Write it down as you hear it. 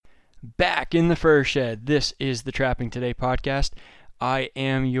Back in the fur shed. This is the Trapping Today podcast. I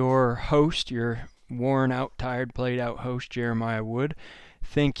am your host, your worn out, tired, played out host, Jeremiah Wood.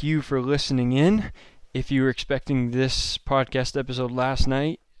 Thank you for listening in. If you were expecting this podcast episode last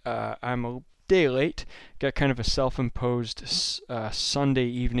night, I'm a day late. Got kind of a self-imposed Sunday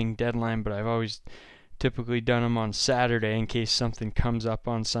evening deadline, but I've always typically done them on Saturday in case something comes up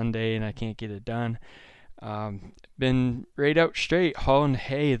on Sunday and I can't get it done. Been right out straight hauling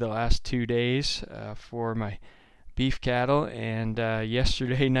hay the last 2 days for my beef cattle, and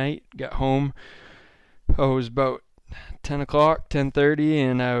yesterday night got home. It was about 10 o'clock, 10:30,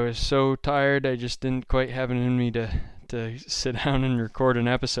 and I was so tired I just didn't quite have it in me to sit down and record an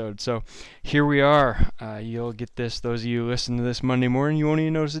episode. So here we are. You'll get this, those of you who listen to this Monday morning, you won't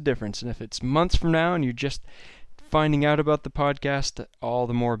even notice the difference. And if it's months from now and you're just finding out about the podcast, all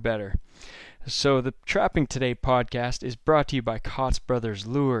the more better. So the Trapping Today podcast is brought to you by Kaatz Brothers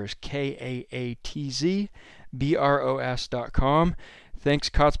Lures, KAATZBROS.com. Thanks,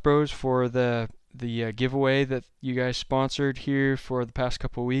 Kaatz Bros, for the giveaway that you guys sponsored here for the past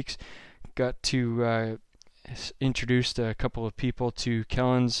couple of weeks. Got to introduce a couple of people to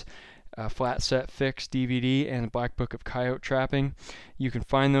Kellen's Flat Set Fix DVD and the Black Book of Coyote Trapping. You can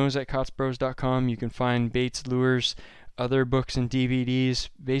find those at KaatzBros.com. You can find Baits, Lures, other books and DVDs.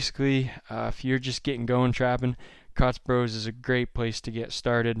 Basically, if you're just getting going trapping, Kaatz Bros is a great place to get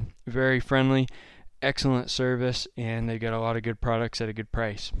started. Very friendly, excellent service, and they got a lot of good products at a good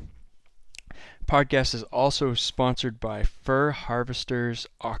price. Podcast is also sponsored by Fur Harvesters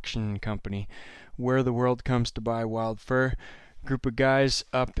Auction Company, where the world comes to buy wild fur. Group of guys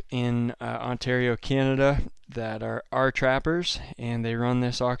up in Ontario, Canada that are trappers, and they run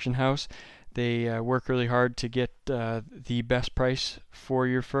this auction house. They work really hard to get the best price for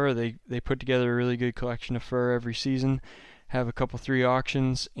your fur. They put together a really good collection of fur every season, have a couple, 3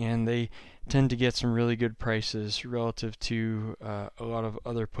 auctions, and they tend to get some really good prices relative to a lot of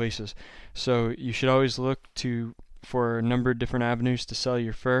other places. So you should always look for a number of different avenues to sell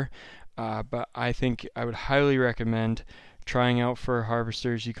your fur, but I think I would highly recommend trying out Fur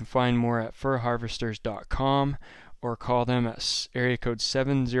Harvesters. You can find more at furharvesters.com or call them at area code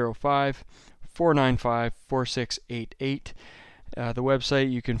 705-495-4688. The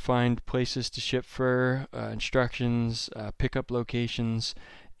website, you can find places to ship fur, instructions, pickup locations,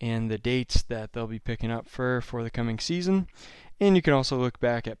 and the dates that they'll be picking up fur for the coming season. And you can also look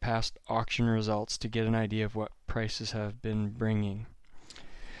back at past auction results to get an idea of what prices have been bringing.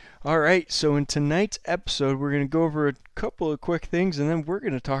 Alright, so in tonight's episode, we're going to go over a couple of quick things, and then we're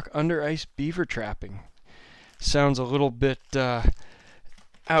going to talk under ice beaver trapping. Sounds a little bit out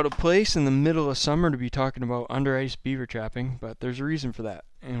of place in the middle of summer to be talking about under ice beaver trapping, but there's a reason for that,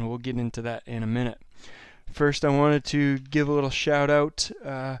 and we'll get into that in a minute. First, I wanted to give a little shout out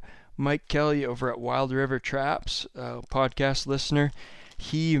Mike Kelly over at Wild River Traps, a podcast listener.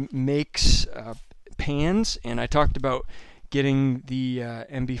 He makes pans, and I talked about getting the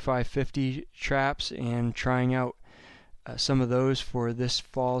MB550 traps and trying out some of those for this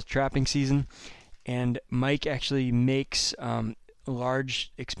fall's trapping season. And Mike actually makes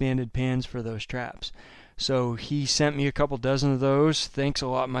large expanded pans for those traps. So he sent me a couple dozen of those. Thanks a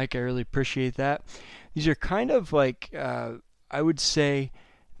lot, Mike. I really appreciate that. These are kind of like, I would say,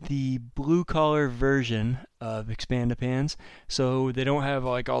 the blue-collar version of Expand-A-Pans. So they don't have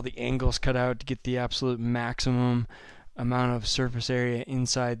like all the angles cut out to get the absolute maximum amount of surface area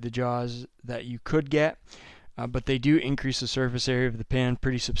inside the jaws that you could get. But they do increase the surface area of the pan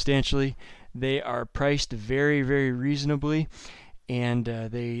pretty substantially. They are priced very, very reasonably, and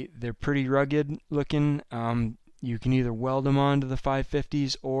they're pretty rugged looking. You can either weld them onto the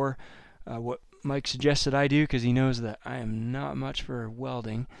 550s, or what Mike suggested I do, because he knows that I am not much for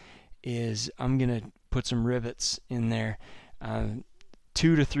welding, is I'm going to put some rivets in there.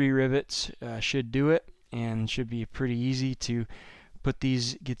 2 to 3 rivets should do it, and should be pretty easy to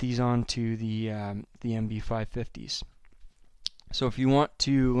get these onto the MB550s. So if you want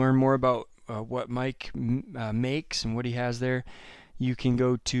to learn more about what Mike makes and what he has there, you can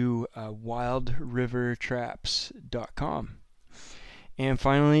go to wildrivertraps.com. And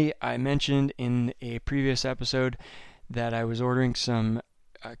finally, I mentioned in a previous episode that I was ordering some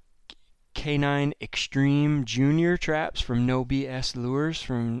K9 Extreme Junior traps from No BS Lures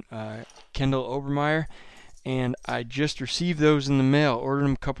from Kendall Obermeyer, and I just received those in the mail. Ordered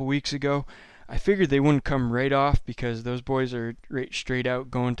them a couple weeks ago. I figured they wouldn't come right off because those boys are right straight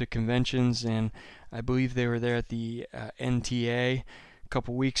out going to conventions, and I believe they were there at the NTA a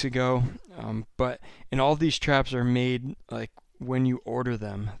couple weeks ago. But all these traps are made like when you order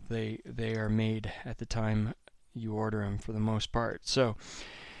them. They are made at the time you order them for the most part. So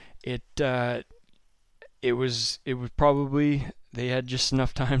It it was probably, they had just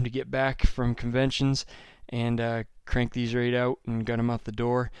enough time to get back from conventions and crank these right out and got them out the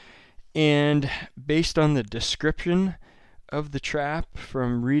door. And based on the description of the trap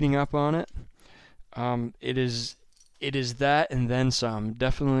from reading up on it, it is that and then some.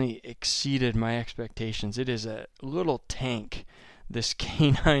 Definitely exceeded my expectations. It is a little tank, this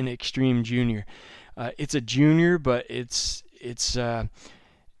K9 Extreme Junior. It's a junior, but it's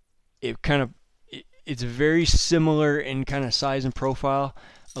very similar in kind of size and profile.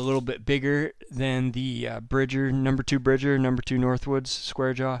 A little bit bigger than the Bridger, number 2 Bridger, number 2 Northwoods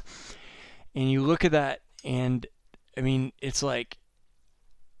square jaw. And you look at that, and I mean, it's like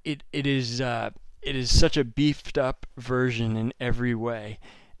it is such a beefed up version in every way.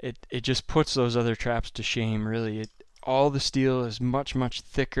 It just puts those other traps to shame, really. All the steel is much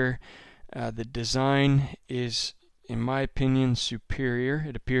thicker. The design is, in my opinion, superior.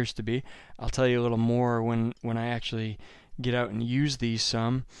 It appears to be. I'll tell you a little more when I actually get out and use these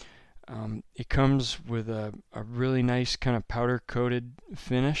some. It comes with a really nice kind of powder coated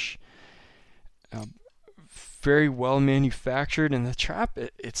finish. Very well manufactured, and the trap,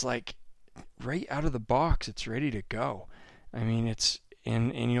 it's like right out of the box, it's ready to go. I mean, it's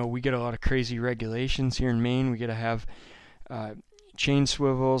and you know, we get a lot of crazy regulations here in Maine. We got to have chain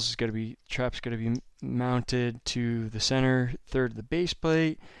swivels. Trap's got to be mounted to the center third of the base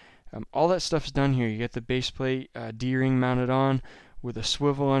plate. All that stuff's done here. You get the base plate D-ring mounted on with a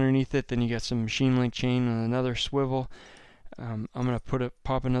swivel underneath it. Then you got some machine link chain and another swivel. I'm gonna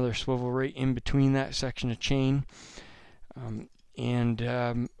pop another swivel right in between that section of chain, and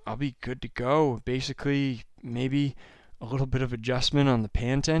I'll be good to go. Basically, maybe a little bit of adjustment on the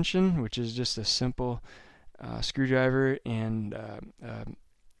pan tension, which is just a simple screwdriver and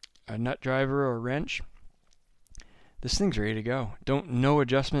a nut driver or wrench. This thing's ready to go. No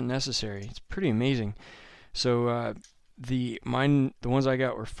adjustment necessary. It's pretty amazing. So the ones I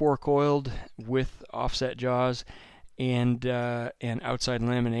got were 4-coiled with offset jaws and outside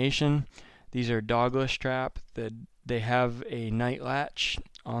lamination. These are dogless trap. They have a night latch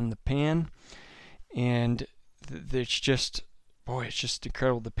on the pan, and it's just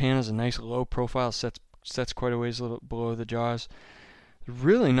incredible. The pan has a nice low profile, sets quite a ways a little below the jaws.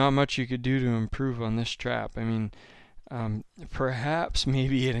 Really not much you could do to improve on this trap. I mean, perhaps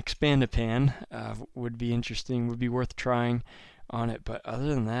maybe an Expandapan would be interesting, would be worth trying on it. But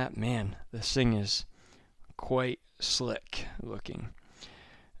other than that, man, this thing is quite slick looking.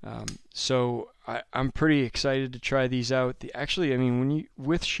 So I'm pretty excited to try these out. Actually, I mean,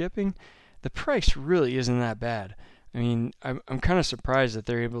 with shipping, the price really isn't that bad. I mean, I'm kind of surprised that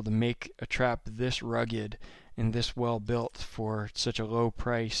they're able to make a trap this rugged and this well built for such a low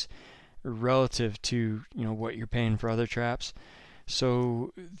price relative to, you know, what you're paying for other traps.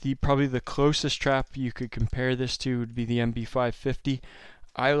 So probably the closest trap you could compare this to would be the MB550.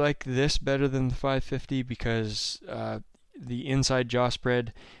 I like this better than the 550 because the inside jaw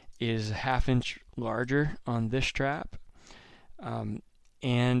spread is a half-inch larger on this trap,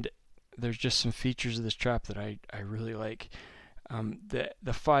 and there's just some features of this trap that I really like. The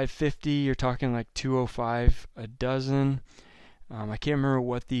 550, you're talking like $205 a dozen. I can't remember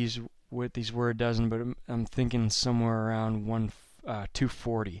what these were a dozen, but I'm thinking somewhere around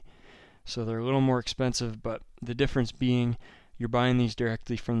 $240. So they're a little more expensive, but the difference being you're buying these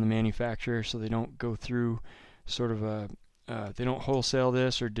directly from the manufacturer, so they don't go through sort of they don't wholesale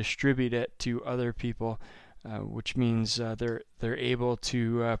this or distribute it to other people, which means they're able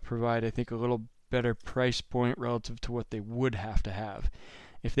to provide, I think, a little better price point relative to what they would have to have.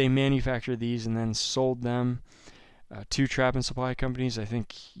 If they manufacture these and then sold them to trap and supply companies, I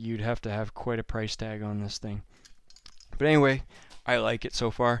think you'd have to have quite a price tag on this thing. But anyway, I like it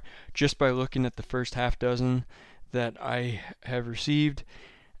so far. Just by looking at the first half dozen that I have received,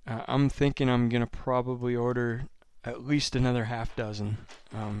 I'm thinking I'm going to probably order at least another half dozen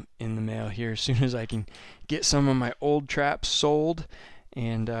in the mail here as soon as I can get some of my old traps sold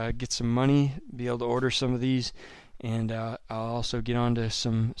and get some money, be able to order some of these, and I'll also get onto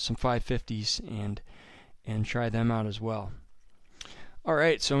some 550s and try them out as well.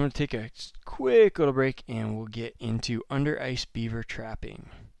 Alright, so I'm going to take a quick little break and we'll get into under ice beaver trapping.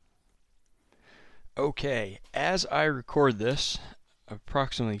 Okay, as I record this,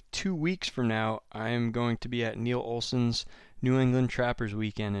 approximately 2 weeks from now, I am going to be at Neil Olson's New England Trappers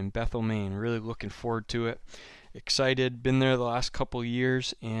Weekend in Bethel, Maine. Really looking forward to it. Excited. Been there the last couple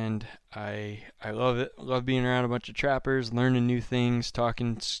years, and I love it. Love being around a bunch of trappers, learning new things,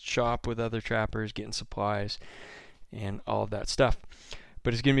 talking shop with other trappers, getting supplies, and all of that stuff.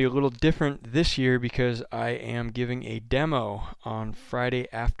 But it's going to be a little different this year because I am giving a demo on Friday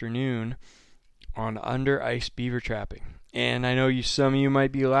afternoon on under ice beaver trapping. And I know some of you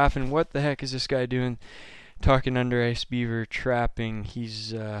might be laughing, what the heck is this guy doing talking under ice beaver trapping?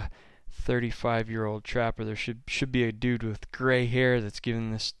 He's a 35-year-old trapper. There should be a dude with gray hair that's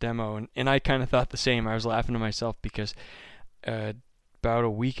giving this demo. And I kind of thought the same. I was laughing to myself because about a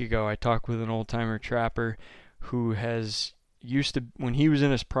week ago I talked with an old-timer trapper who used to, when he was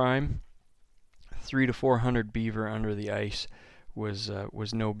in his prime, 300 to 400 beaver under the ice was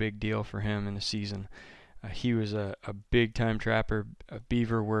no big deal for him in a season. He was a big time trapper.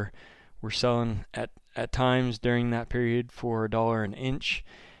 Beaver were selling at times during that period for $1 an inch,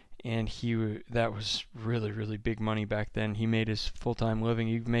 and that was really big money back then. He made his full-time living.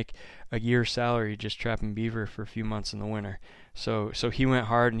 He'd make a year's salary just trapping beaver for a few months in the winter. So he went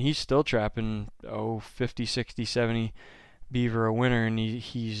hard, and he's still trapping 50, 60, 70 beaver a winter, and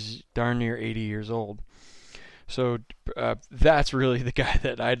he's darn near 80 years old. So that's really the guy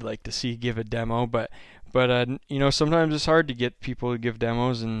that I'd like to see give a demo. But sometimes it's hard to get people to give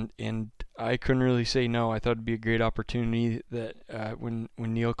demos, and I couldn't really say no. I thought it'd be a great opportunity that when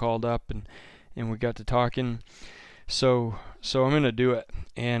Neil called up and we got to talking. So I'm gonna do it,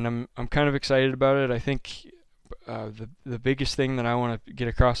 and I'm kind of excited about it. I think the biggest thing that I want to get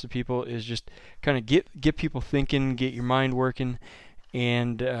across to people is just kind of get people thinking, get your mind working,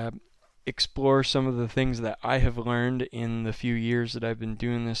 and explore some of the things that I have learned in the few years that I've been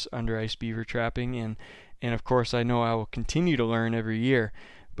doing this under ice beaver trapping, and of course I know I will continue to learn every year,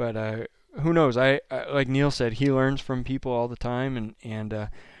 but who knows? I like Neil said, he learns from people all the time, and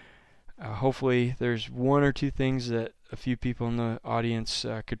hopefully there's one or two things that a few people in the audience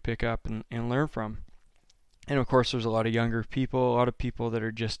could pick up and learn from. And of course there's a lot of younger people, a lot of people that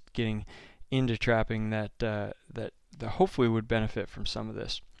are just getting into trapping that hopefully would benefit from some of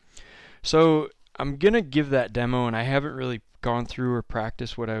this. So I'm going to give that demo, and I haven't really gone through or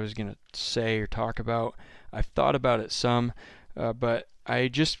practiced what I was going to say or talk about. I've thought about it some, but I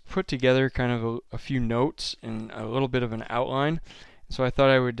just put together kind of a few notes and a little bit of an outline. So I thought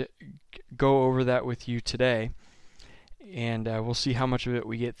I would go over that with you today, and we'll see how much of it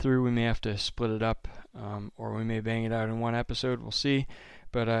we get through. We may have to split it up, or we may bang it out in one episode. We'll see.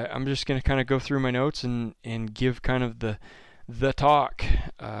 But I'm just going to kind of go through my notes and give kind of the talk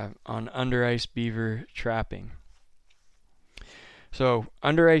on under ice beaver trapping. So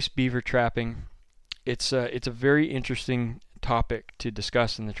under ice beaver trapping, it's a very interesting topic to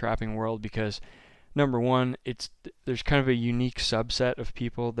discuss in the trapping world because number one, there's kind of a unique subset of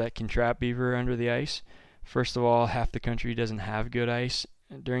people that can trap beaver under the ice. First of all, half the country doesn't have good ice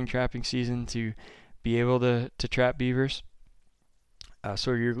during trapping season to be able to trap beavers.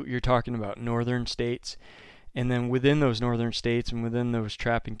 So you're talking about northern states. And then within those northern states and within those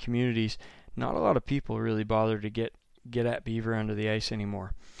trapping communities, not a lot of people really bother to get at beaver under the ice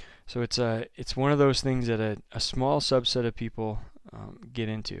anymore. So it's one of those things that a small subset of people get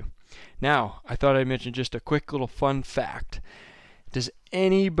into. Now, I thought I'd mention just a quick little fun fact. Does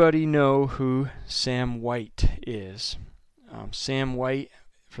anybody know who Sam White is? Sam White,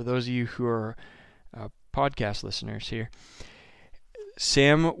 for those of you who are podcast listeners here,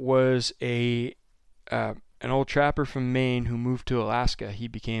 Sam was an old trapper from Maine who moved to Alaska. He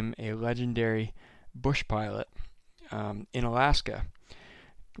became a legendary bush pilot in Alaska.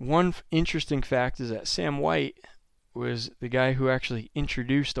 One interesting fact is that Sam White was the guy who actually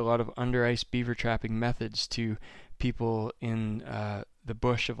introduced a lot of under ice beaver trapping methods to people in the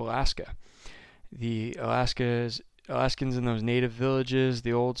bush of Alaska. The Alaskans in those native villages,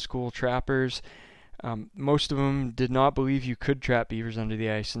 the old school trappers, most of them did not believe you could trap beavers under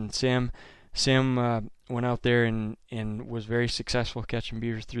the ice, and Sam went out there and was very successful catching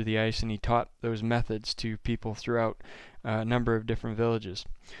beavers through the ice, and he taught those methods to people throughout a number of different villages.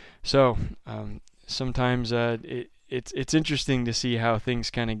 So sometimes it's interesting to see how things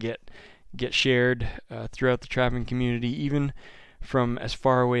kind of get shared throughout the trapping community, even from as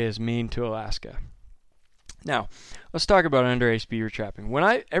far away as Maine to Alaska. Now, let's talk about under ice beaver trapping.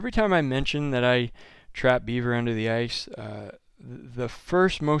 Every time I mention that I trap beaver under the ice, the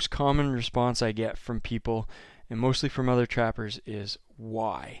first most common response I get from people, and mostly from other trappers, is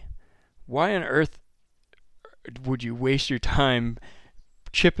why? Why on earth would you waste your time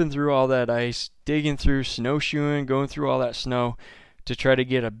chipping through all that ice, digging through, snowshoeing, going through all that snow to try to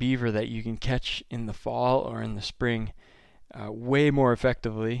get a beaver that you can catch in the fall or in the spring way more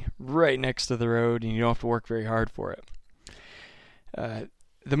effectively right next to the road, and you don't have to work very hard for it?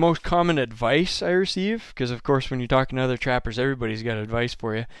 The most common advice I receive, because of course when you're talking to other trappers, everybody's got advice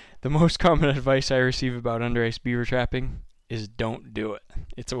for you. The most common advice I receive about under ice beaver trapping is don't do it.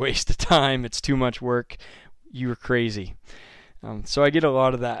 It's a waste of time. It's too much work. You're crazy. So I get a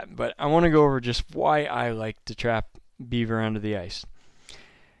lot of that, but I want to go over just why I like to trap beaver under the ice.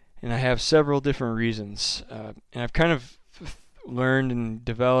 And I have several different reasons. And I've kind of learned and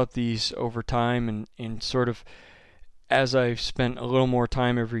developed these over time, and sort of as I've spent a little more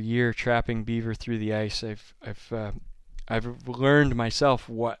time every year trapping beaver through the ice, I've learned myself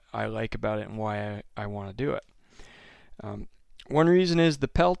what I like about it and why I want to do it. One reason is the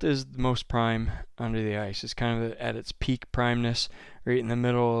pelt is the most prime under the ice. It's kind of at its peak primeness right in the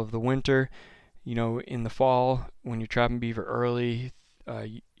middle of the winter. You know, in the fall when you're trapping beaver early,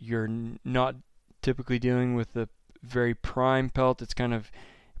 you're not typically dealing with the very prime pelt. It's kind of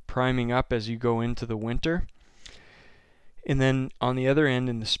priming up as you go into the winter. And then on the other end,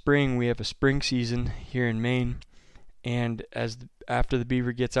 in the spring, we have a spring season here in Maine. And after the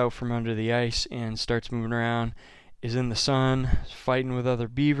beaver gets out from under the ice and starts moving around, is in the sun, fighting with other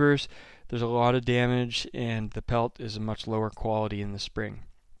beavers, there's a lot of damage, and the pelt is a much lower quality in the spring.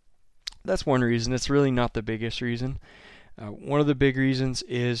 That's one reason. It's really not the biggest reason. One of the big reasons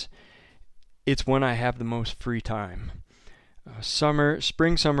is it's when I have the most free time.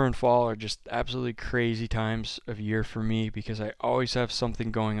 Spring, summer, and fall are just absolutely crazy times of year for me because I always have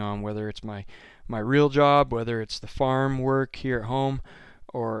something going on, whether it's my real job, whether it's the farm work here at home,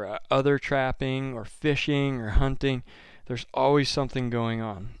 or other trapping, or fishing, or hunting. There's always something going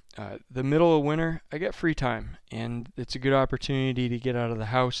on. The middle of winter, I get free time, and it's a good opportunity to get out of the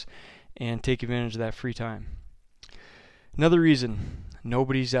house and take advantage of that free time. Another reason,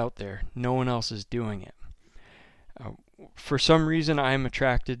 nobody's out there. No one else is doing it. For some reason, I'm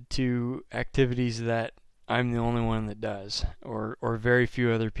attracted to activities that I'm the only one that does, or very few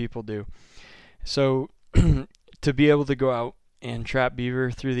other people do. So to be able to go out and trap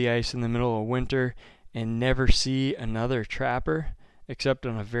beaver through the ice in the middle of winter and never see another trapper, except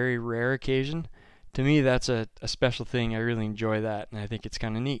on a very rare occasion, to me that's a special thing. I really enjoy that, and I think it's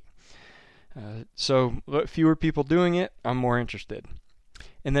kind of neat. So fewer people doing it, I'm more interested.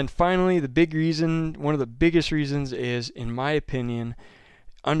 And then finally, the big reason, one of the biggest reasons is, in my opinion,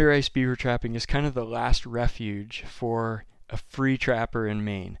 under ice beaver trapping is kind of the last refuge for a free trapper in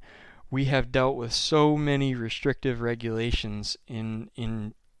Maine. We have dealt with so many restrictive regulations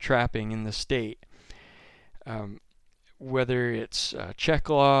in trapping in the state, whether it's check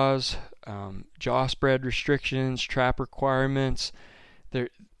laws, jaw spread restrictions, trap requirements. There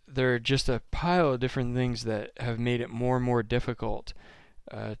are just a pile of different things that have made it more and more difficult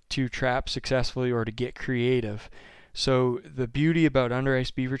to trap successfully or to get creative. So the beauty about under ice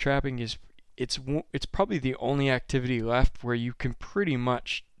beaver trapping is it's probably the only activity left where you can pretty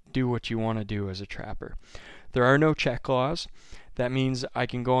much do what you want to do as a trapper. There are no check laws. That means I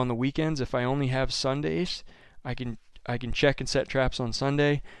can go on the weekends. If I only have Sundays, I can check and set traps on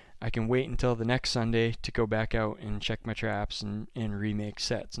Sunday. I can wait until the next Sunday to go back out and check my traps and remake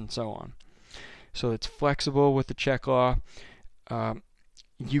sets and so on. So it's flexible with the check law.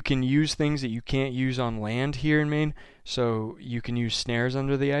 You can use things that you can't use on land here in Maine. So you can use snares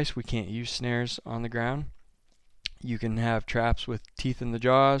under the ice. We can't use snares on the ground. You can have traps with teeth in the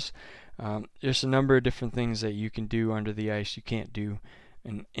jaws. There's a number of different things that you can do under the ice you can't do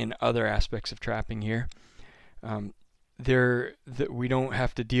in other aspects of trapping here. We don't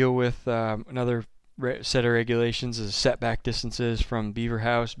have to deal with another set of regulations as setback distances from beaver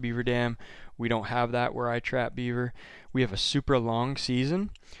house, beaver dam. We don't have that where I trap beaver. We have a super long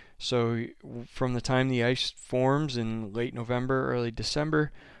season. So from the time the ice forms in late November, early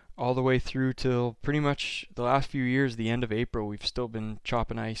December, all the way through till pretty much the last few years, the end of April, we've still been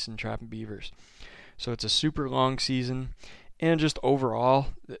chopping ice and trapping beavers. So it's a super long season. And just overall,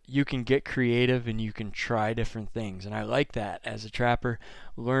 you can get creative and you can try different things. And I like that as a trapper,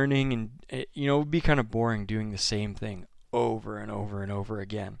 learning, and it would be kind of boring doing the same thing over and over and over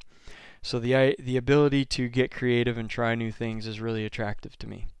again. So the ability to get creative and try new things is really attractive to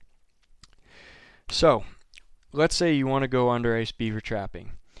me. So let's say you want to go under ice beaver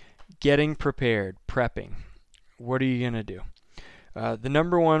trapping. Getting prepared, prepping. What are you going to do? The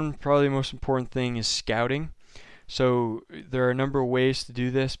number one, probably most important thing is scouting. So there are a number of ways to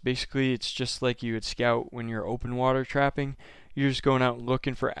do this. Basically, it's just like you would scout when you're open water trapping. You're just going out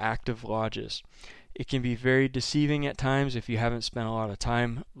looking for active lodges. It can be very deceiving at times if you haven't spent a lot of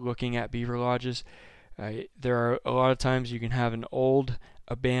time looking at beaver lodges. There are a lot of times you can have an old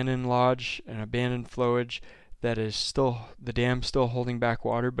abandoned lodge, an abandoned flowage that is still, the dam's still holding back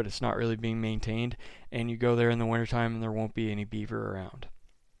water, but it's not really being maintained, and you go there in the wintertime and there won't be any beaver around.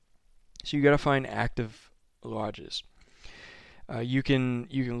 So you got to find active lodges. You can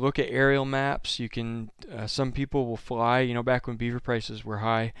look at aerial maps. You can some people will fly. Back when beaver prices were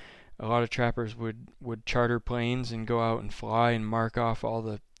high, a lot of trappers would charter planes and go out and fly and mark off all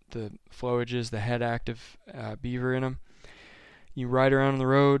the flowages that had active beaver in them. You ride around on the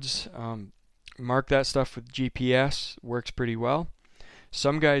roads, mark that stuff with GPS. Works pretty well.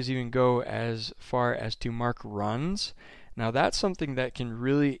 Some guys even go as far as to mark runs. Now that's something that can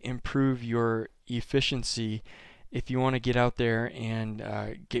really improve your efficiency if you want to get out there and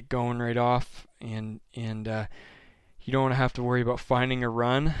get going right off, and you don't want to have to worry about finding a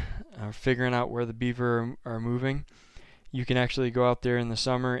run or figuring out where the beaver are moving. You can actually go out there in the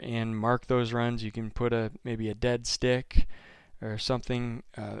summer and mark those runs. You can put maybe a dead stick or something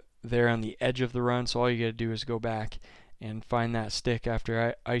there on the edge of the run, so all you got to do is go back and find that stick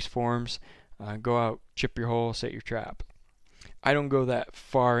after ice forms, go out, chip your hole, set your trap. I don't go that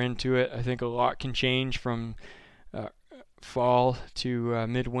far into it. I think a lot can change from fall to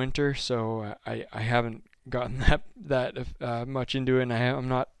midwinter, so I haven't gotten that much into it, and I'm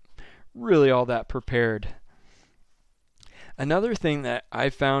not really all that prepared. Another thing that I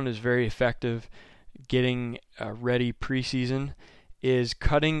found is very effective getting ready preseason is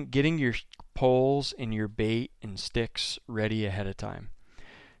getting your poles and your bait and sticks ready ahead of time.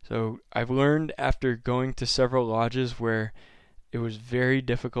 So I've learned after going to several lodges where it was very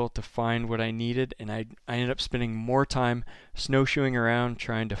difficult to find what I needed, and I ended up spending more time snowshoeing around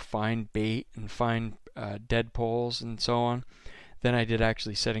trying to find bait and find dead poles and so on than I did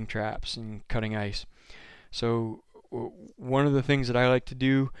actually setting traps and cutting ice. So one of the things that I like to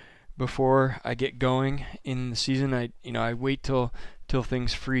do before I get going in the season, I wait till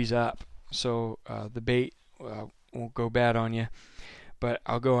things freeze up, so the bait won't go bad on you. But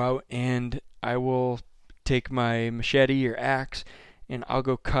I'll go out and I will take my machete or axe, and I'll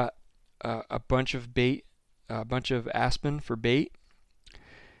go cut a bunch of bait, a bunch of aspen for bait.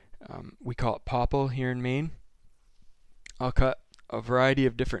 We call it popple here in Maine. I'll cut a variety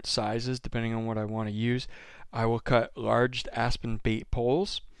of different sizes depending on what I want to use. I will cut large aspen bait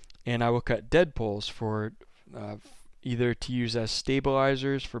poles, and I will cut dead poles for either to use as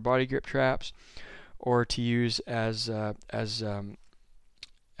stabilizers for body grip traps, or to use as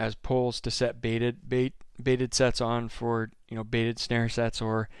poles to set baited sets on for baited snare sets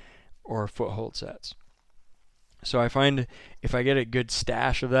or foothold sets. So I find if I get a good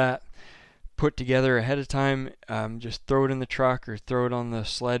stash of that put together ahead of time, just throw it in the truck or throw it on the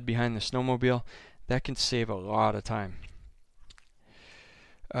sled behind the snowmobile, that can save a lot of time.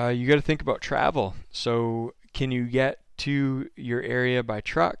 You got to think about travel. So can you get to your area by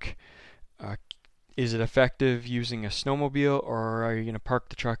truck? Is it effective using a snowmobile, or are you going to park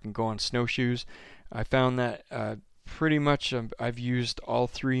the truck and go on snowshoes? I found that pretty much I've used all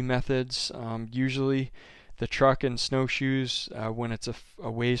three methods. Usually the truck and snowshoes when it's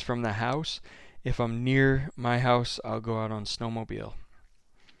a ways from the house. If I'm near my house, I'll go out on snowmobile.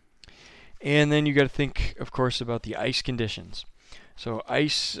 And then you got to think, of course, about the ice conditions. So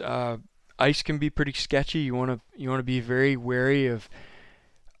ice can be pretty sketchy. You want to be very wary of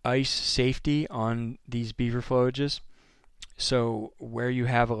ice safety on these beaver flowages. So where you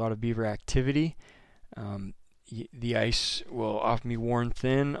have a lot of beaver activity, the ice will often be worn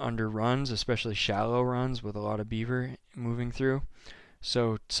thin under runs, especially shallow runs with a lot of beaver moving through.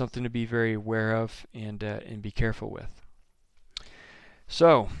 So something to be very aware of and be careful with.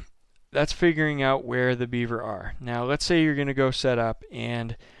 So that's figuring out where the beaver are. Now let's say you're going to go set up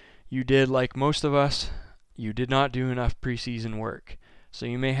and you did, like most of us, you did not do enough preseason work. So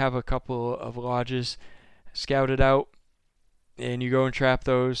you may have a couple of lodges scouted out and you go and trap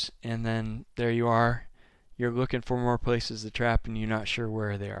those, and then there you are. You're looking for more places to trap and you're not sure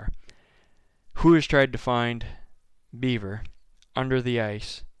where they are. Who has tried to find beaver under the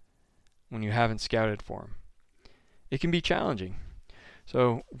ice when you haven't scouted for them? It can be challenging.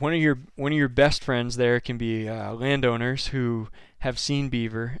 So one of your best friends there can be landowners who have seen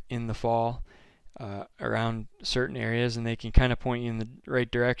beaver in the fall around certain areas, and they can kind of point you in the right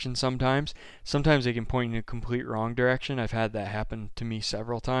direction sometimes. Sometimes they can point you in a complete wrong direction. I've had that happen to me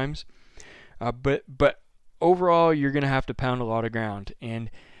several times. But overall, you're going to have to pound a lot of ground. And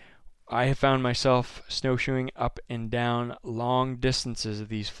I have found myself snowshoeing up and down long distances of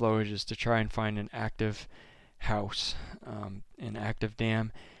these flowages to try and find an active house, an active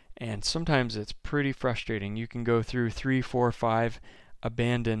dam, and sometimes it's pretty frustrating. You can go through 3, 4, 5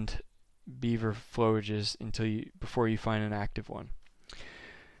 abandoned beaver flowages before you find an active one.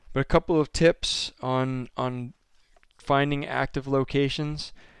 But a couple of tips on finding active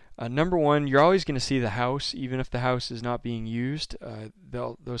locations. Number one, you're always going to see the house, even if the house is not being used.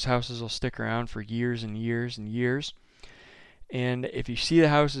 Those houses will stick around for years and years and years. And if you see the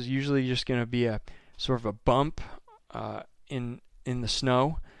house is usually just going to be a sort of a bump in the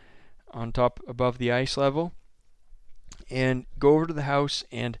snow on top above the ice level. And go over to the house,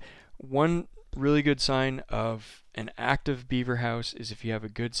 and one really good sign of an active beaver house is if you have a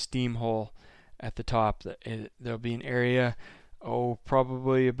good steam hole at the top. There'll be an area,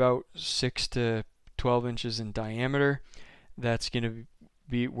 probably about 6 to 12 inches in diameter. That's going to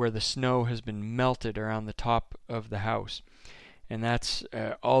be where the snow has been melted around the top of the house. And that's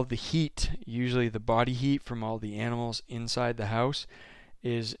all the heat, usually the body heat from all the animals inside the house,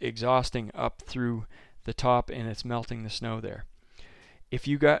 is exhausting up through the top, and it's melting the snow there. If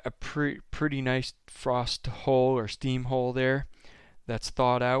you got a pretty nice frost hole or steam hole there that's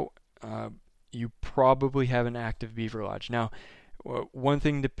thawed out, you probably have an active beaver lodge. Now, one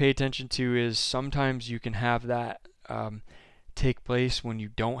thing to pay attention to is sometimes you can have that take place when you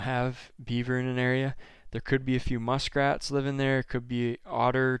don't have beaver in an area. There could be a few muskrats living there. It could be an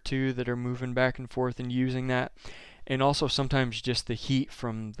otter or two that are moving back and forth and using that. And also sometimes just the heat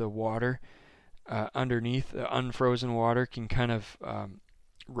from the water underneath, the unfrozen water, can kind of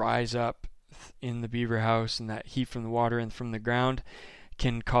rise up in the beaver house, and that heat from the water and from the ground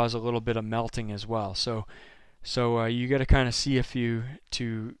can cause a little bit of melting as well. So you got to kind of see a few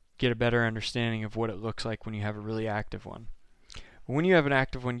to get a better understanding of what it looks like when you have a really active one. When you have an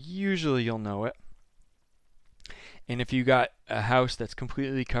active one, usually you'll know it. And if you got a house that's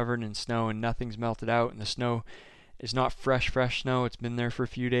completely covered in snow and nothing's melted out, and the snow is not fresh snow, it's been there for a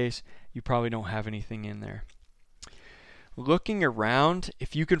few days, you probably don't have anything in there. Looking around,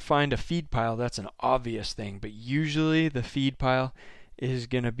 if you can find a feed pile, that's an obvious thing, but usually the feed pile is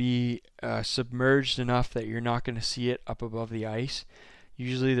going to be submerged enough that you're not going to see it up above the ice.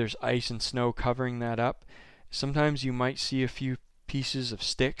 Usually there's ice and snow covering that up. Sometimes you might see a few pieces of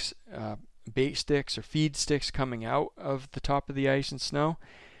sticks, bait sticks or feed sticks coming out of the top of the ice and snow.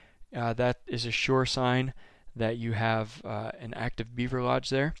 That is a sure sign that you have an active beaver lodge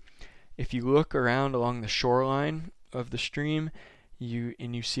there. If you look around along the shoreline of the stream,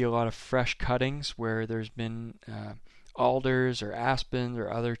 you see a lot of fresh cuttings where there's been alders or aspens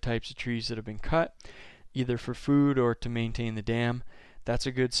or other types of trees that have been cut, either for food or to maintain the dam. That's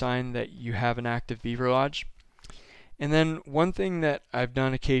a good sign that you have an active beaver lodge. And then one thing that I've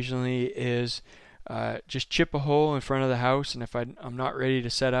done occasionally is just chip a hole in front of the house, and if I'm not ready to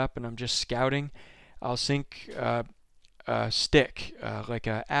set up and I'm just scouting, I'll sink a stick, like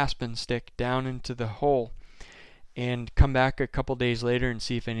an aspen stick, down into the hole and come back a couple days later and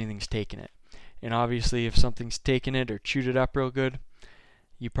see if anything's taken it. And obviously if something's taken it or chewed it up real good,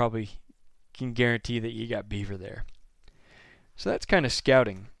 you probably can guarantee that you got beaver there. So that's kind of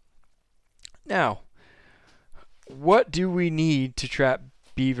scouting. Now, what do we need to trap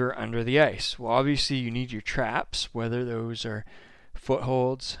beaver under the ice? Well, obviously you need your traps, whether those are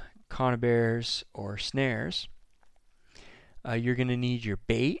footholds, conibears, or snares. You're going to need your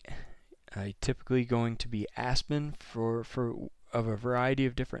bait, typically going to be aspen of a variety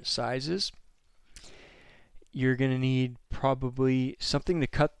of different sizes. You're going to need probably something to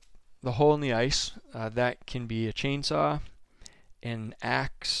cut the hole in the ice. That can be a chainsaw, an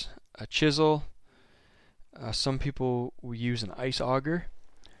axe, a chisel. Some people will use an ice auger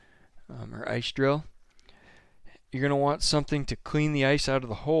or ice drill. You're going to want something to clean the ice out of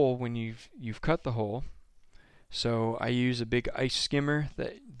the hole when you've cut the hole. So I use a big ice skimmer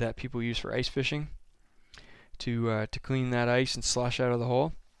that people use for ice fishing to clean that ice and slush out of the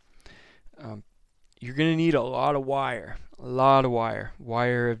hole. You're going to need a lot of wire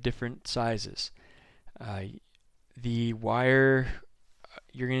of different sizes. The wire,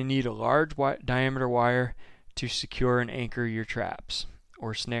 you're going to need a large diameter wire to secure and anchor your traps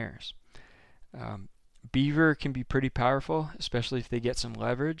or snares. Beaver can be pretty powerful, especially if they get some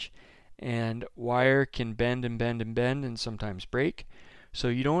leverage, and wire can bend and sometimes break. So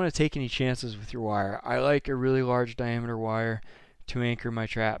you don't want to take any chances with your wire. I like a really large diameter wire to anchor my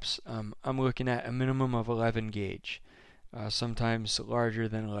traps. I'm looking at a minimum of 11 gauge, sometimes larger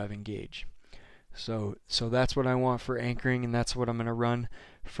than 11 gauge. So that's what I want for anchoring, and that's what I'm going to run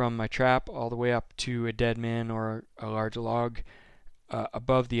from my trap all the way up to a dead man or a large log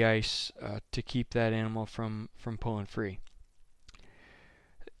above the ice to keep that animal from pulling free.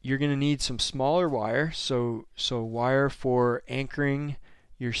 You're going to need some smaller wire, so wire for anchoring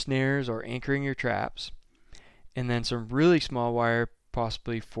your snares or anchoring your traps, and then some really small wire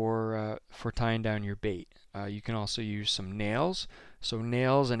possibly for tying down your bait. You can also use some nails. So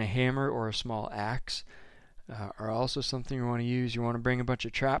nails and a hammer or a small axe are also something you want to use. You want to bring a bunch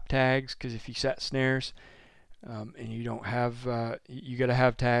of trap tags, because if you set snares and you don't have, you got to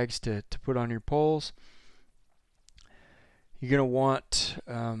have tags to put on your poles. You're going to want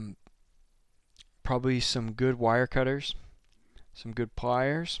probably some good wire cutters, some good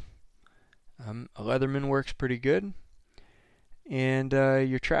pliers. A Leatherman works pretty good. And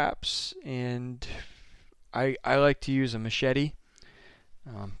your traps. And I like to use a machete.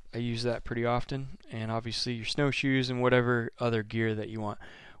 I use that pretty often. And obviously your snowshoes and whatever other gear that you want.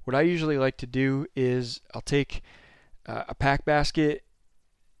 What I usually like to do is I'll take a pack basket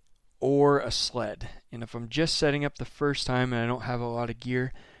or a sled. And if I'm just setting up the first time and I don't have a lot of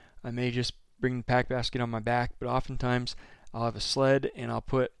gear, I may just bring the pack basket on my back, but oftentimes I'll have a sled and I'll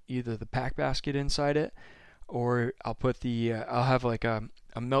put either the pack basket inside it, or I'll put I'll have like a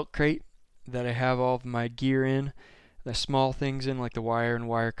milk crate that I have all of my gear in, the small things in, like the wire and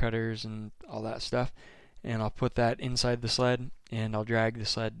wire cutters and all that stuff, and I'll put that inside the sled and I'll drag the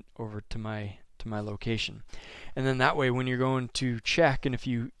sled over to my location. And then that way when you're going to check, and if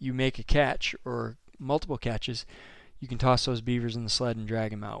you make a catch or multiple catches, you can toss those beavers in the sled and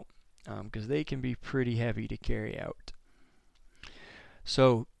drag them out, because they can be pretty heavy to carry out.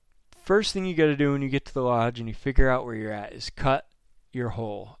 So first thing you got to do when you get to the lodge and you figure out where you're at is cut your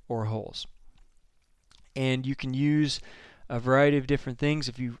hole or holes. And you can use a variety of different things.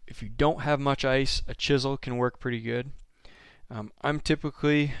 If you don't have much ice, a chisel can work pretty good. I'm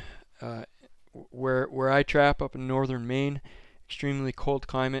typically where I trap up in northern Maine, extremely cold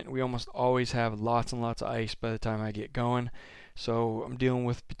climate. We almost always have lots and lots of ice by the time I get going. So I'm dealing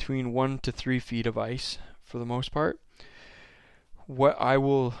with between 1 to 3 feet of ice for the most part. What I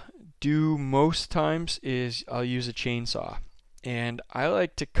will do most times is I'll use a chainsaw. And I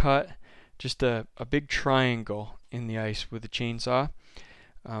like to cut just a big triangle in the ice with a chainsaw.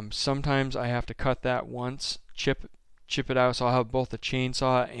 Sometimes I have to cut that once, chip it out, so I'll have both a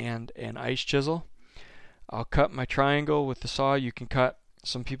chainsaw and an ice chisel. I'll cut my triangle with the saw. You can cut,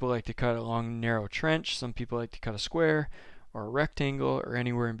 some people like to cut along a narrow trench, some people like to cut a square or a rectangle or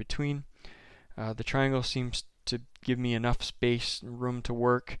anywhere in between. The triangle seems to give me enough space and room to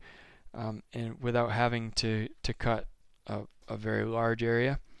work, and without having to cut a very large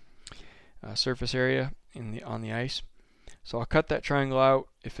area, surface area on the ice. So I'll cut that triangle out.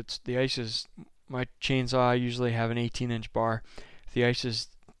 If it's the ice is, my chainsaw, I usually have an 18-inch bar. If the ice is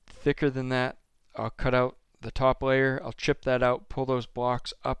thicker than that, I'll cut out the top layer. I'll chip that out, pull those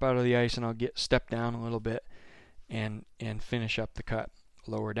blocks up out of the ice, and I'll step down a little bit and finish up the cut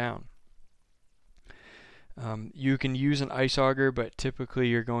lower down. You can use an ice auger, but typically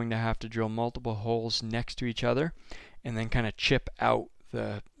you're going to have to drill multiple holes next to each other and then kind of chip out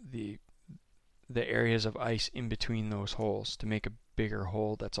the areas of ice in between those holes to make a bigger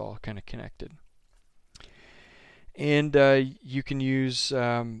hole that's all kind of connected. And you can use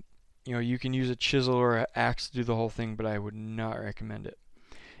you can use a chisel or an axe to do the whole thing, but I would not recommend it.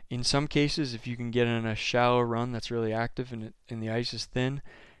 In some cases, if you can get in a shallow run that's really active and the ice is thin,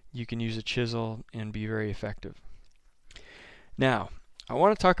 you can use a chisel and be very effective. Now, I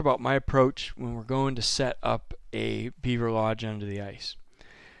want to talk about my approach when we're going to set up a beaver lodge under the ice.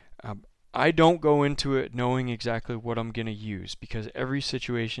 I don't go into it knowing exactly what I'm going to use because every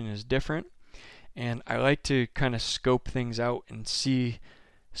situation is different, and I like to kind of scope things out and see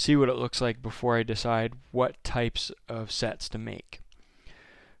what it looks like before I decide what types of sets to make.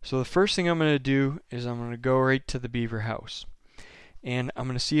 So the first thing I'm going to do is I'm going to go right to the beaver house, and I'm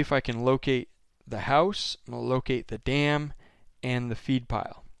going to see if I can locate the house, I'm going to locate the dam, and the feed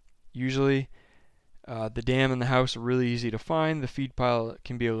pile. Usually the dam and the house are really easy to find. The feed pile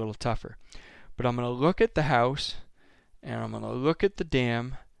can be a little tougher. But I'm going to look at the house, and I'm going to look at the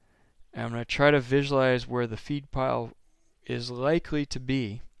dam, and I'm going to try to visualize where the feed pile is likely to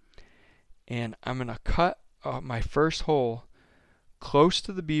be, and I'm going to cut my first hole close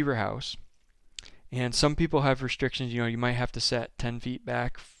to the beaver house. And some people have restrictions. You might have to set 10 feet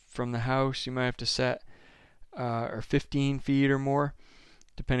back from the house. You might have to set or 15 feet or more,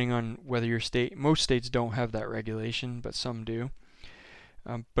 depending on whether your state. Most states don't have that regulation, but some do.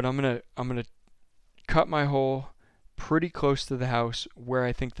 But I'm gonna cut my hole pretty close to the house where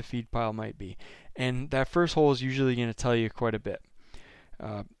I think the feed pile might be, and that first hole is usually going to tell you quite a bit.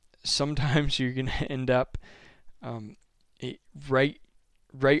 Sometimes you're going to end up right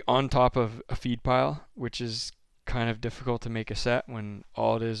on top of a feed pile, which is kind of difficult to make a set when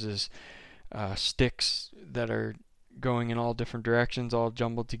all it is sticks that are going in all different directions, all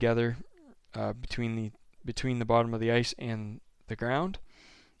jumbled together between the bottom of the ice and the ground.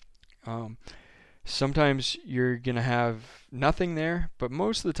 Sometimes you're going to have nothing there, but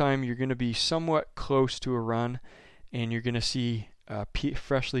most of the time you're going to be somewhat close to a run, and you're going to see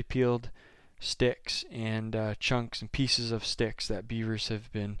freshly peeled sticks and chunks and pieces of sticks that beavers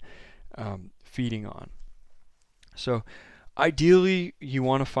have been feeding on. So Ideally, you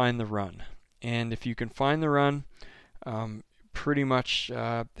want to find the run, and if you can find the run, pretty much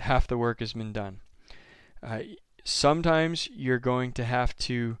half the work has been done. Uh, Sometimes you're going to have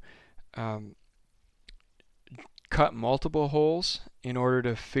to um, cut multiple holes in order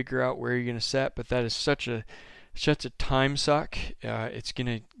to figure out where you're going to set, but that is such a time suck. It's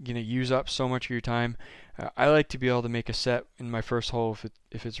gonna use up so much of your time. I like to be able to make a set in my first hole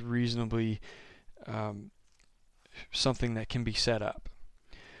if it's reasonably something that can be set up.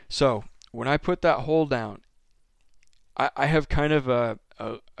 So when I put that hole down, I have kind of a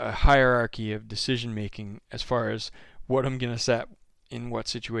hierarchy of decision making as far as what I'm gonna set in what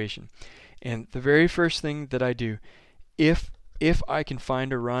situation. And the very first thing that I do, if I can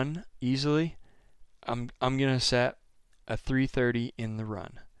find a run easily, I'm gonna set a 330 in the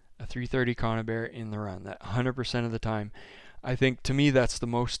run, a 330 Conibear in the run. That 100% of the time, I think to me that's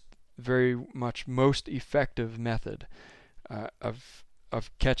the very much most effective method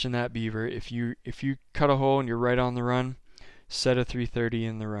of catching that beaver. If you cut a hole and you're right on the run, set a 330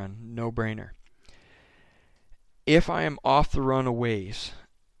 in the run, no brainer. If I am off the run a ways,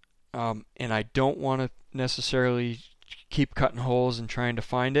 and I don't want to necessarily keep cutting holes and trying to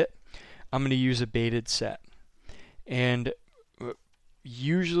find it, I'm going to use a baited set. And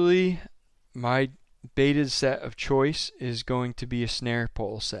usually my baited set of choice is going to be a snare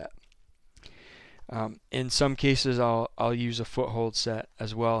pole set. In some cases I'll use a foothold set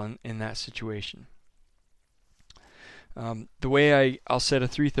as well in that situation. The way I'll set a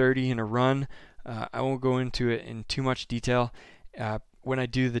 330 in a run, I won't go into it in too much detail. When I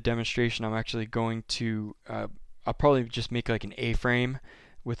do the demonstration, I'm actually going to I'll probably just make like an A-frame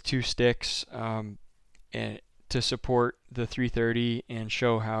with 2 sticks and to support the 330 and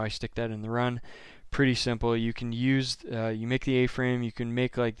show how I stick that in the run. Pretty simple. You can use you make the A-frame, you can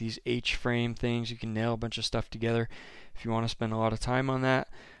make like these H-frame things, you can nail a bunch of stuff together if you want to spend a lot of time on that.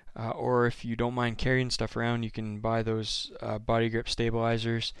 Or if you don't mind carrying stuff around, you can buy those body grip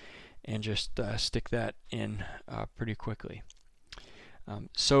stabilizers and just stick that in pretty quickly.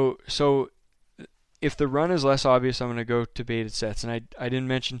 So if the run is less obvious, I'm going to go to baited sets. And I didn't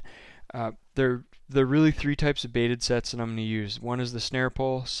mention there are really 3 types of baited sets that I'm going to use. One is the snare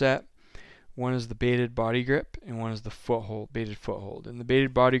pole set, one is the baited body grip, and one is the baited foothold. And the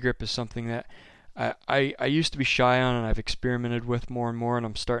baited body grip is something that I used to be shy on and I've experimented with more and more, and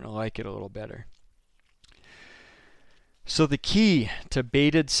I'm starting to like it a little better. So the key to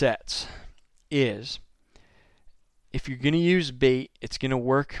baited sets is if you're going to use bait, it's going to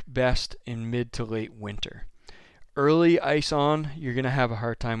work best in mid to late winter. Early ice on, you're going to have a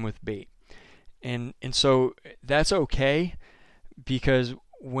hard time with bait. And so that's okay, because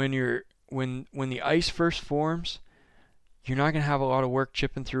when the ice first forms, you're not going to have a lot of work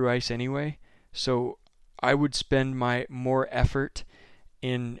chipping through ice anyway. So I would spend my more effort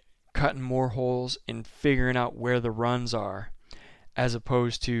in cutting more holes and figuring out where the runs are, as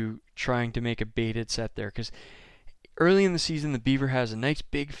opposed to trying to make a baited set there. Because early in the season, the beaver has a nice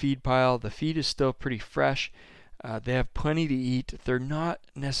big feed pile. The feed is still pretty fresh. They have plenty to eat. They're not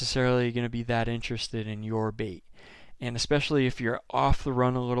necessarily going to be that interested in your bait. And especially if you're off the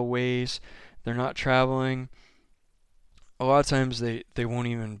run a little ways, they're not traveling, a lot of times they won't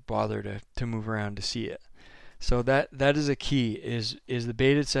even bother to move around to see it. So that is a key, is the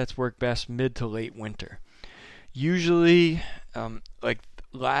baited sets work best mid to late winter. Usually, like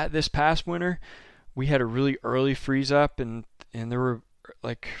this past winter, we had a really early freeze up, and there were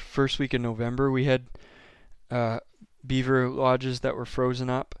like first week in November we had beaver lodges that were frozen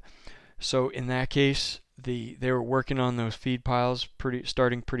up. So in that case, they were working on those feed piles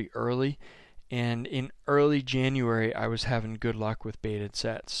starting pretty early, and in early January I was having good luck with baited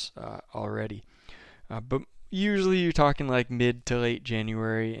sets already. But usually you're talking like mid to late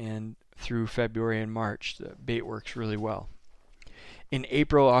January and through February and March, the bait works really well. In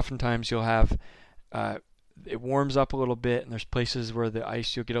April, oftentimes you'll have it warms up a little bit, and there's places where the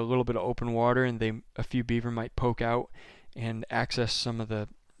ice, you'll get a little bit of open water, and a few beaver might poke out and access some of the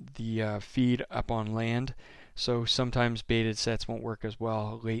feed up on land. So sometimes baited sets won't work as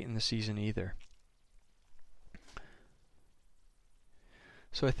well late in the season either.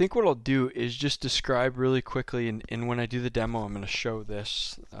 So I think what I'll do is just describe really quickly, and when I do the demo, I'm going to show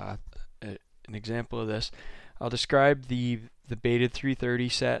this, an example of this. I'll describe the baited 330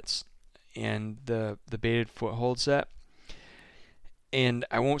 sets and the baited foothold set. And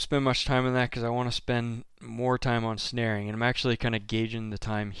I won't spend much time on that because I want to spend more time on snaring. And I'm actually kind of gauging the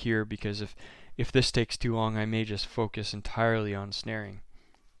time here, because if this takes too long, I may just focus entirely on snaring.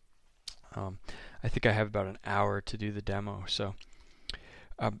 I think I have about an hour to do the demo. So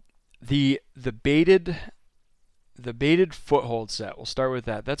the baited the baited foothold set, we'll start with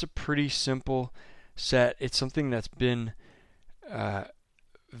that. That's a pretty simple set. It's something that's been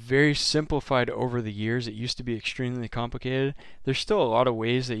very simplified over the years. It used to be extremely complicated. There's still a lot of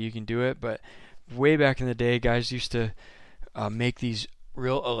ways that you can do it, but way back in the day, guys used to make these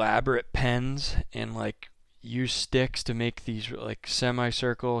real elaborate pens and like use sticks to make these like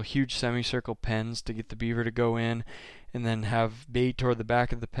huge semicircle pens to get the beaver to go in, and then have bait toward the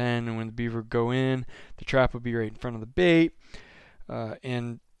back of the pen, and when the beaver would go in, the trap would be right in front of the bait.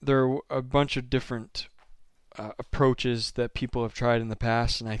 And there are a bunch of different approaches that people have tried in the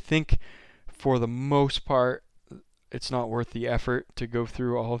past, and I think for the most part it's not worth the effort to go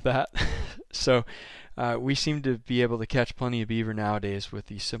through all of that. So we seem to be able to catch plenty of beaver nowadays with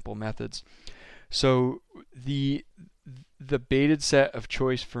these simple methods. So the baited set of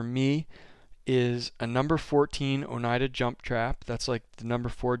choice for me is a number 14 Oneida jump trap. That's like the number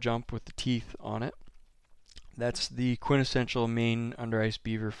 4 jump with the teeth on it. That's the quintessential Maine under ice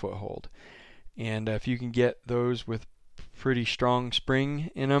beaver foothold. And if you can get those with pretty strong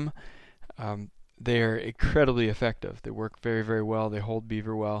spring in them, they're incredibly effective. They work very, very well. They hold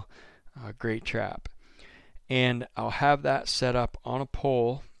beaver well. Great trap. And I'll have that set up on a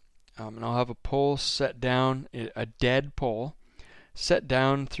pole, and I'll have a pole set down, a dead pole, set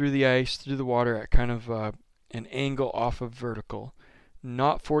down through the ice, through the water at kind of an angle off of vertical.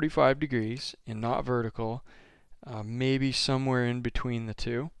 Not 45 degrees and not vertical, maybe somewhere in between the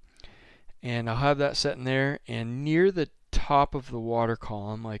two. And I'll have that set in there, and near the top of the water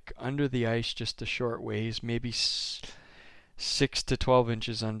column, like under the ice just a short ways, maybe 6 to 12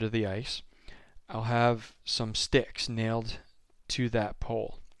 inches under the ice, I'll have some sticks nailed to that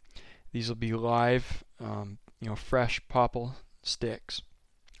pole. These will be live, fresh popple sticks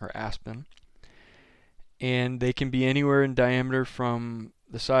or aspen, and they can be anywhere in diameter from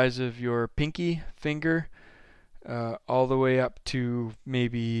the size of your pinky finger all the way up to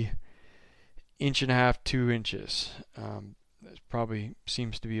maybe 1.5 to 2 inches. That probably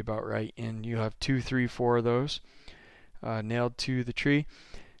seems to be about right. And you have 2, 3, 4 of those nailed to the tree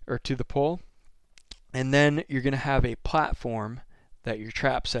or to the pole. And then you're going to have a platform that your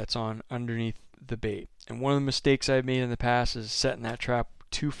trap sets on underneath the bait. And one of the mistakes I've made in the past is setting that trap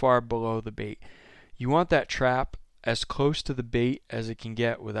too far below the bait. You want that trap as close to the bait as it can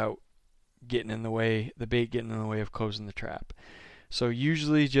get without getting in the way, the bait getting in the way of closing the trap. So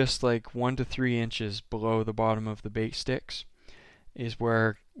usually just like 1 to 3 inches below the bottom of the bait sticks is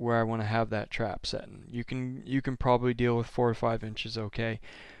where I want to have that trap setting. You can probably deal with 4 or 5 inches okay.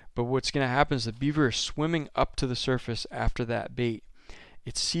 But what's going to happen is the beaver is swimming up to the surface after that bait.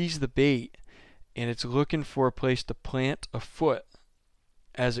 It sees the bait and it's looking for a place to plant a foot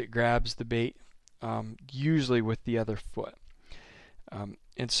as it grabs the bait, usually with the other foot.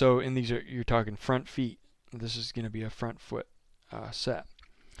 And so in these you're talking front feet. This is going to be a front foot set.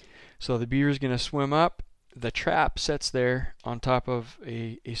 So the beaver is going to swim up. The trap sets there on top of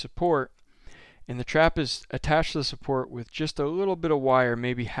a support, and the trap is attached to the support with just a little bit of wire,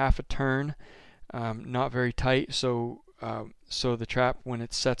 maybe half a turn, not very tight, so the trap, when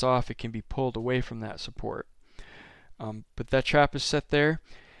it sets off, it can be pulled away from that support. But that trap is set there,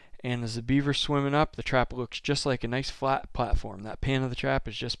 and as the beaver's swimming up, the trap looks just like a nice flat platform. That pan of the trap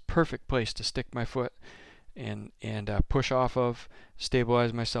is just perfect place to stick my foot and push off of,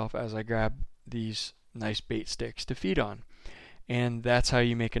 stabilize myself as I grab these nice bait sticks to feed on. And that's how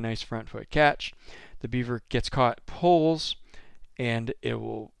you make a nice front foot catch. The beaver gets caught, pulls, and it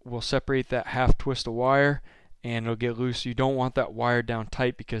will separate that half twist of wire, and it'll get loose. You don't want that wire down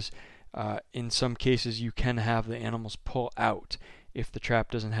tight because in some cases you can have the animals pull out if the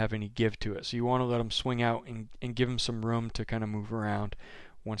trap doesn't have any give to it. So you want to let them swing out and give them some room to kind of move around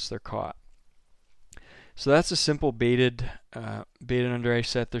once they're caught. So that's a simple baited under ice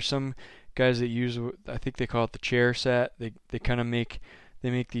set. There's some guys that use, I think they call it the chair set. They kind of make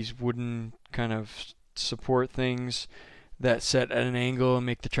these wooden kind of support things that set at an angle and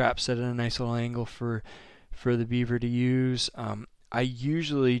make the trap set at a nice little angle for the beaver to use. I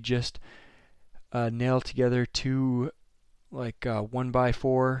usually just nail together 2 like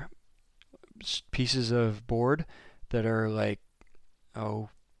 1x4 pieces of board that are like 8-10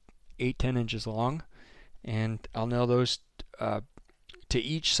 inches long, and I'll nail those to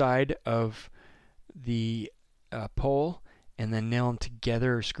each side of the pole, and then nail them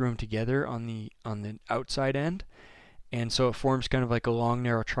together or screw them together on the outside end, and so it forms kind of like a long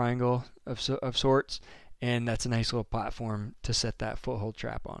narrow triangle of sorts, and that's a nice little platform to set that foothold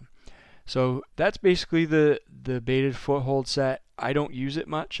trap on. So that's basically the baited foothold set. I don't use it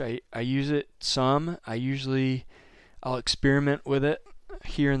much. I use it some. I'll experiment with it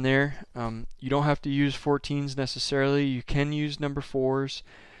here and there. You don't have to use 14s necessarily. You can use number 4s.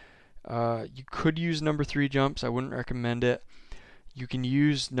 You could use number 3 jumps. I wouldn't recommend it. You can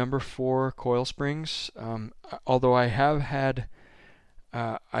use number 4 coil springs. Although I have had,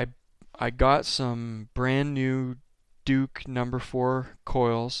 I got some brand new Duke number 4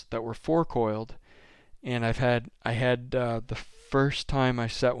 coils that were 4-coiled, and I had the first time I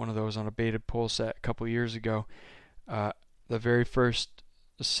set one of those on a baited pole set a couple years ago. The very first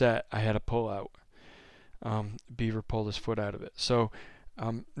set I had a pull out. Beaver pulled his foot out of it. So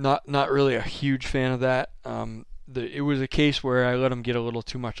not really a huge fan of that. It was a case where I let him get a little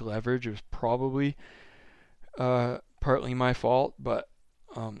too much leverage. It was probably partly my fault, but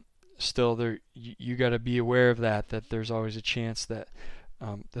still, you got to be aware of that there's always a chance that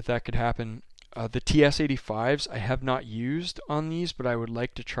that could happen. The TS85s I have not used on these, but I would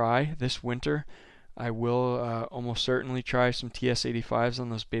like to try this winter. I will almost certainly try some TS85s on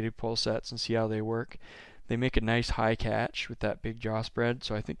those baited pole sets and see how they work. They make a nice high catch with that big jaw spread,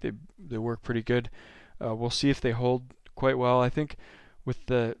 so I think they work pretty good. We'll see if they hold quite well. I think with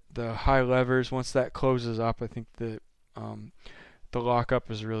the high levers, once that closes up, I think the lockup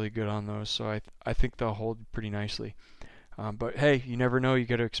is really good on those, so I think they'll hold pretty nicely. But hey, you never know. You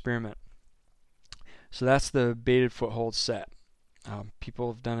got to experiment. So that's the baited foothold set.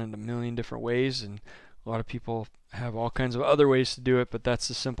 People have done it a million different ways, and a lot of people have all kinds of other ways to do it, but that's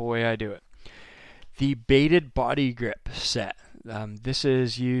the simple way I do it. The baited body grip set. This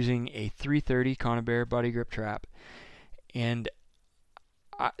is using a 330 Conibear body grip trap, and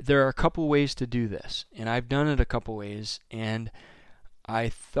there are a couple ways to do this, and I've done it a couple ways, and I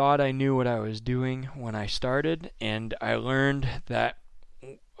thought I knew what I was doing when I started, and I learned that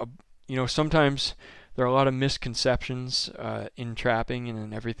sometimes there are a lot of misconceptions in trapping and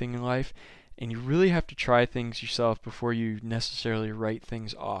in everything in life, and you really have to try things yourself before you necessarily write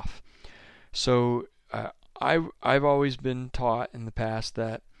things off. So I've always been taught in the past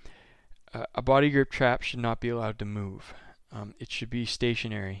that a body grip trap should not be allowed to move. It should be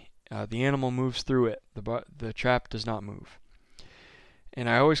stationary. The animal moves through it. The trap does not move. And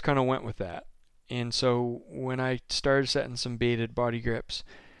I always kind of went with that. And so when I started setting some baited body grips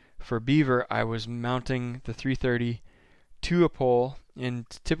for beaver, I was mounting the 330 to a pole, and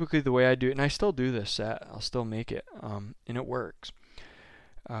typically the way I do it, and I still do this set, I'll still make it, and it works.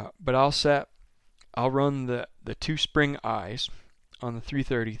 But I'll run the 2 spring eyes on the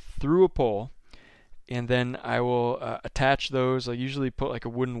 330 through a pole, and then I will attach those. I'll usually put like a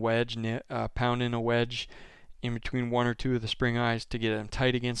wooden wedge, pound in a wedge in between 1 or 2 of the spring eyes to get them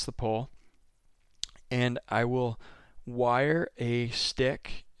tight against the pole, and I will wire a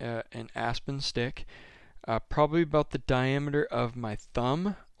stick, an aspen stick, probably about the diameter of my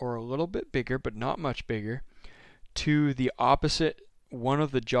thumb or a little bit bigger, but not much bigger, to the opposite, one of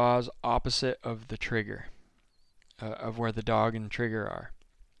the jaws opposite of the trigger, of where the dog and trigger are.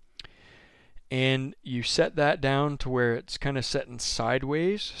 And you set that down to where it's kind of setting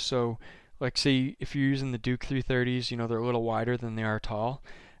sideways. So like say if you're using the Duke 330s, they're a little wider than they are tall.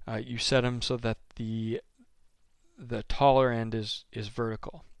 You set them so that the taller end is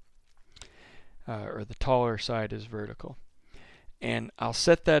vertical, or the taller side is vertical. And I'll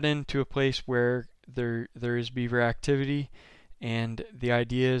set that into a place where there is beaver activity, and the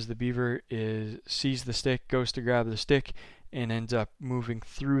idea is the beaver sees the stick, goes to grab the stick, and ends up moving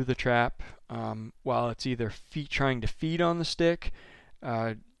through the trap while it's either trying to feed on the stick.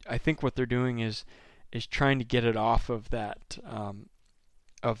 I think what they're doing is trying to get it off of that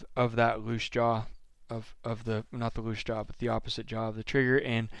of that loose jaw of the, not the loose jaw, but the opposite jaw of the trigger,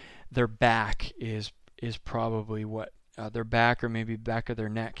 and their back is probably what their back, or maybe back of their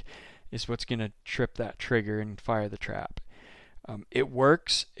neck, is what's going to trip that trigger and fire the trap. It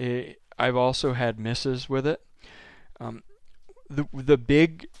works. I've also had misses with it. The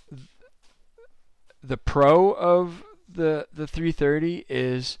pro of the 330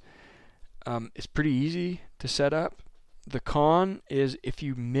 is it's pretty easy to set up. The con is if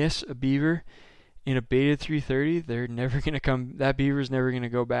you miss a beaver in a baited 330, they're never going to come. That beaver's never going to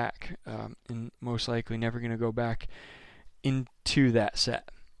go back, and most likely never going to go back into that set.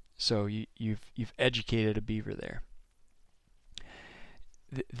 So you've educated a beaver there.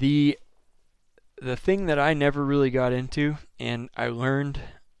 The thing that I never really got into, and I learned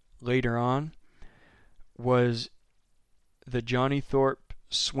later on, was the Johnny Thorpe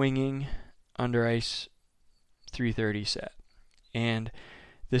swinging under ice 330 set. And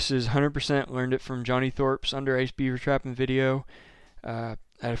this is 100% learned it from Johnny Thorpe's under ice beaver trapping video. I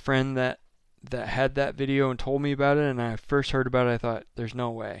had a friend that had that video and told me about it, and I first heard about it, I thought there's no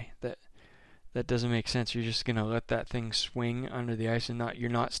way that doesn't make sense. You're just gonna let that thing swing under the ice and you're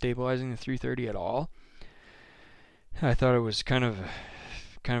not stabilizing the 330 at all. I thought it was kind of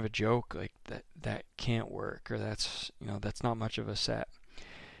a joke, like that can't work, or that's not much of a set.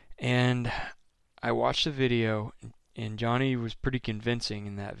 And I watched the video, and Johnny was pretty convincing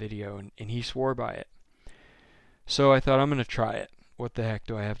in that video, and he swore by it. So I thought, I'm gonna try it. What the heck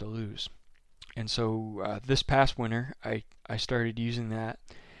do I have to lose? And so this past winter, I started using that,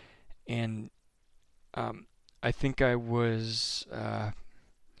 and I think I was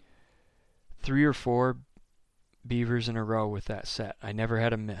 3 or 4 beavers in a row with that set. I never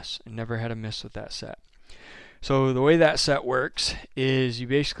had a miss. With that set. So the way that set works is you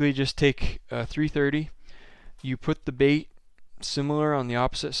basically just take a 330, you put the bait similar on the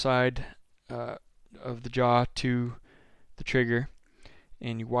opposite side of the jaw to the trigger,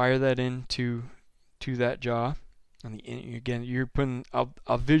 and you wire that into that jaw. Again, you're putting.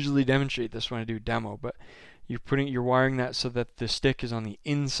 I'll visually demonstrate this when I do demo, but you're wiring that so that the stick is on the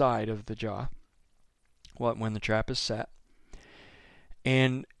inside of the jaw when the trap is set,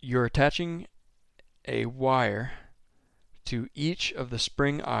 and you're attaching a wire to each of the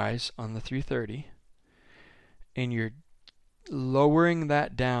spring eyes on the 330, and you're lowering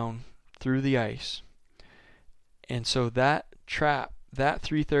that down through the ice, and so that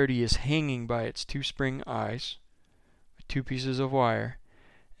 330 is hanging by its 2 spring eyes, 2 pieces of wire,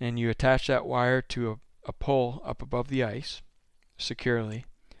 and you attach that wire to a pole up above the ice securely.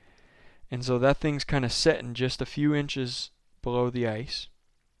 And so that thing's kind of sitting just a few inches below the ice,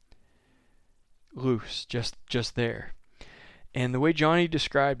 loose, just there. And the way Johnny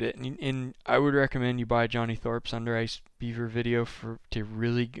described it, and I would recommend you buy Johnny Thorpe's Under Ice Beaver video to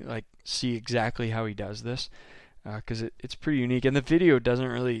really see exactly how he does this, because it's pretty unique. And the video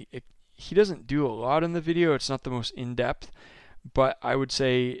he doesn't do a lot in the video. It's not the most in-depth, but I would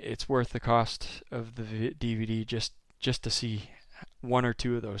say it's worth the cost of the DVD just to see 1 or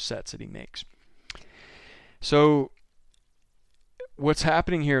 2 of those sets that he makes. So what's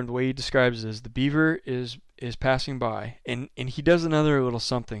happening here, and the way he describes it, is the beaver is passing by, and he does another little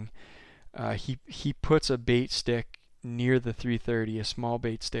something. He puts a bait stick near the 330, a small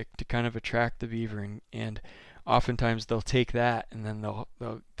bait stick, to kind of attract the beaver, and oftentimes they'll take that, and then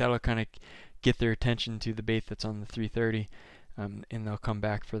that'll kind of get their attention to the bait that's on the 330, and they'll come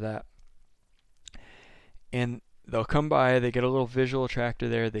back for that. And they'll come by, they get a little visual attractor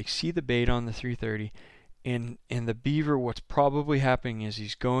there, they see the bait on the 330, and the beaver, what's probably happening is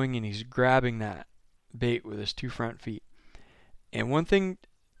he's going and he's grabbing that bait with his 2 front feet. And one thing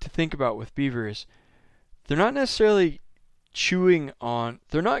to think about with beaver is they're not necessarily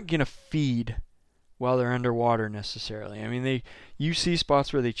they're not going to feed while they're underwater necessarily. I mean, you see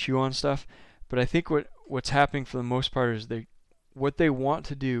spots where they chew on stuff, but I think what's happening for the most part is what they want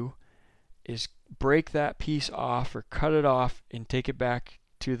to do is break that piece off or cut it off and take it back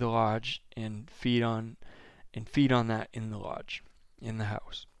to the lodge and feed on that in the lodge, in the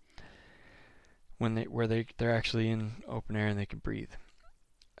house, where they're actually in open air and they can breathe.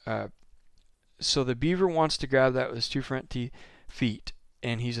 So the beaver wants to grab that with his 2 front feet,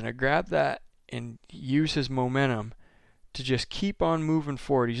 and he's going to grab that and use his momentum to just keep on moving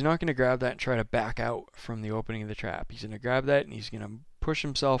forward. He's not going to grab that and try to back out from the opening of the trap. He's going to grab that and he's going to push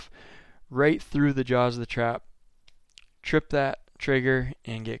himself right through the jaws of the trap, trip that trigger,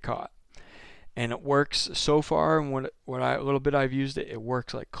 and get caught. And it works so far, and a little bit I've used it, it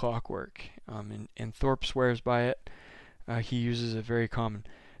works like clockwork. And Thorpe swears by it. He uses it very common.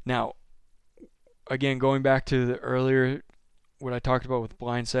 Now, again, going back to the earlier, what I talked about with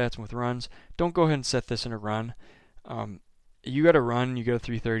blind sets and with runs, don't go ahead and set this in a run. You got to run, you go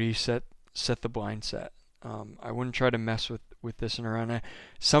 330, set the blind set. I wouldn't try to mess with this in a run.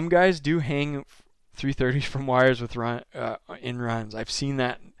 Some guys do hang 330s from wires with in runs. I've seen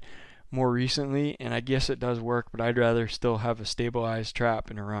that more recently, and I guess it does work, but I'd rather still have a stabilized trap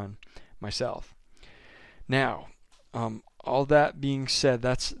in a run myself. Now, all that being said,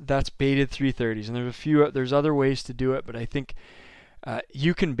 that's baited 330s, and there's other ways to do it, but I think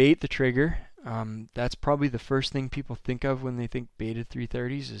you can bait the trigger. That's probably the first thing people think of when they think baited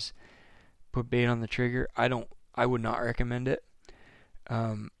 330s is put bait on the trigger. I would not recommend it.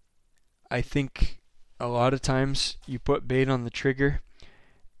 I think a lot of times you put bait on the trigger,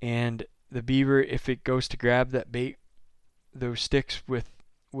 and the beaver, if it goes to grab that bait, those sticks with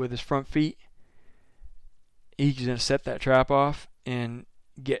his front feet, he's going to set that trap off and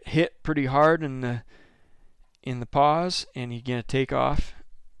get hit pretty hard in the paws, and he's going to take off.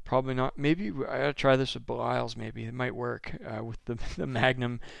 Probably not. Maybe I gotta try this with Belial's. Maybe it might work with the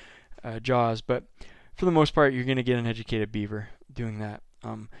Magnum jaws, but for the most part, you're going to get an educated beaver doing that.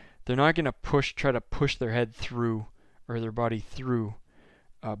 they're not going to try to push their head through or their body through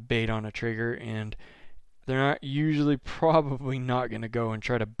a bait on a trigger, and they're not usually probably not going to go and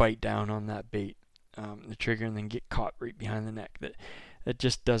try to bite down on that bait, the trigger, and then get caught right behind the neck. That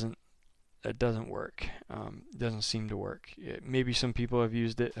just doesn't work. Doesn't seem to work. Maybe some people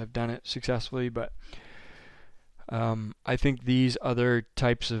have done it successfully, but I think these other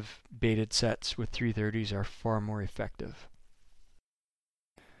types of baited sets with 330s are far more effective.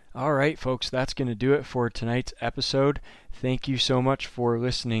 All right, folks, that's going to do it for tonight's episode. Thank you so much for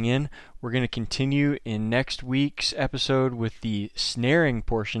listening in. We're going to continue in next week's episode with the snaring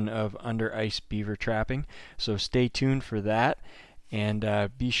portion of under ice beaver trapping, so stay tuned for that. And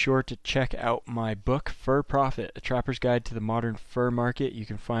be sure to check out my book, Fur Profit, A Trapper's Guide to the Modern Fur Market. You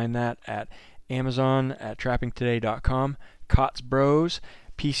can find that at Amazon, at trappingtoday.com, Cots Bros,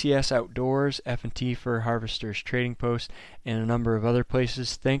 PCS Outdoors, F&T Fur Harvesters Trading Post, and a number of other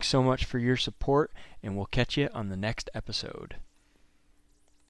places. Thanks so much for your support, and we'll catch you on the next episode.